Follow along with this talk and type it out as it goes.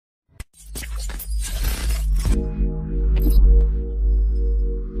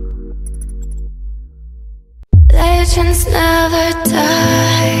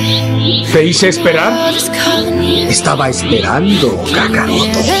¿Te hice esperar? Estaba esperando,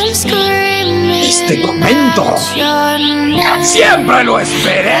 Kakaroto. Este momento. ¡Siempre lo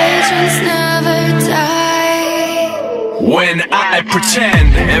esperé! When I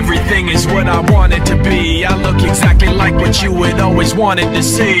pretend everything is what I want it to be, I look exactly like what you would always wanted to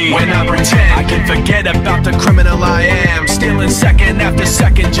see. When I pretend I can forget about the criminal I am, stealing second after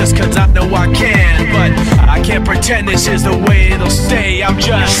second just cause I know I can. But I can't pretend this is the way it'll stay. I'm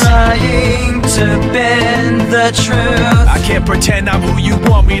just trying to bend the truth. I can't pretend I'm who you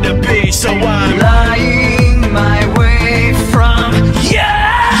want me to be, so I'm lying my way from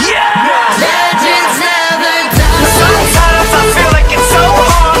legends never die. Sometimes I feel like it's so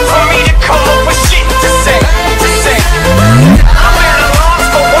hard for me to come up with shit to say. I'm at a loss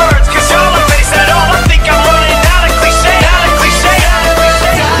for words, cause y'all are based at all. I think I'm running out of cliche.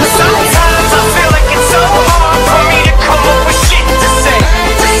 Sometimes I feel like it's so hard for me to come up with shit to say.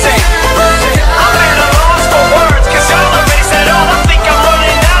 I'm at a loss for words, cause y'all are based at all. I think I'm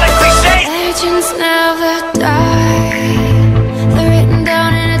running out of cliche. Legends never die. They're written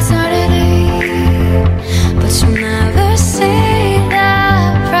down in eternity, but you'll never see the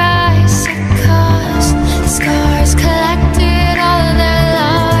price it cost. The scars collected all of their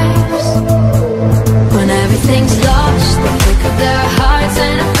lives. When everything's lost, they pick up their hearts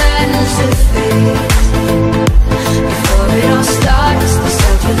and offense to fate. Before it all starts, they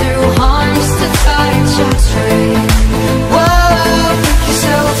suffer through harms to touch or trade. Whoa, pick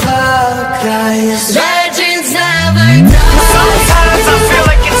yourself up, guys. Legends never die. Sometimes I feel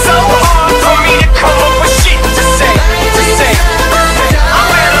like it's so hard for me to come up with shit to say.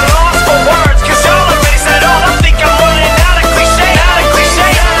 I'm at a loss for words, cause y'all are based at all. I think I'm running out of cliche.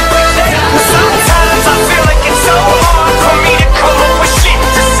 Sometimes I feel like it's so hard for me to come up with shit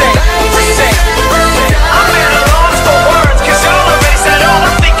to say. I'm at a loss for words, cause y'all are based at all.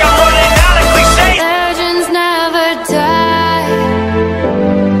 I think I'm running out of cliche. Legends never die.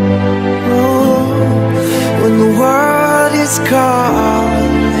 When the world is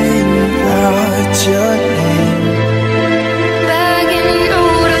calling out your name, Begging you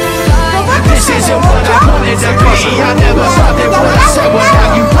to fight. this isn't what I wanted to be. I never thought that what I said would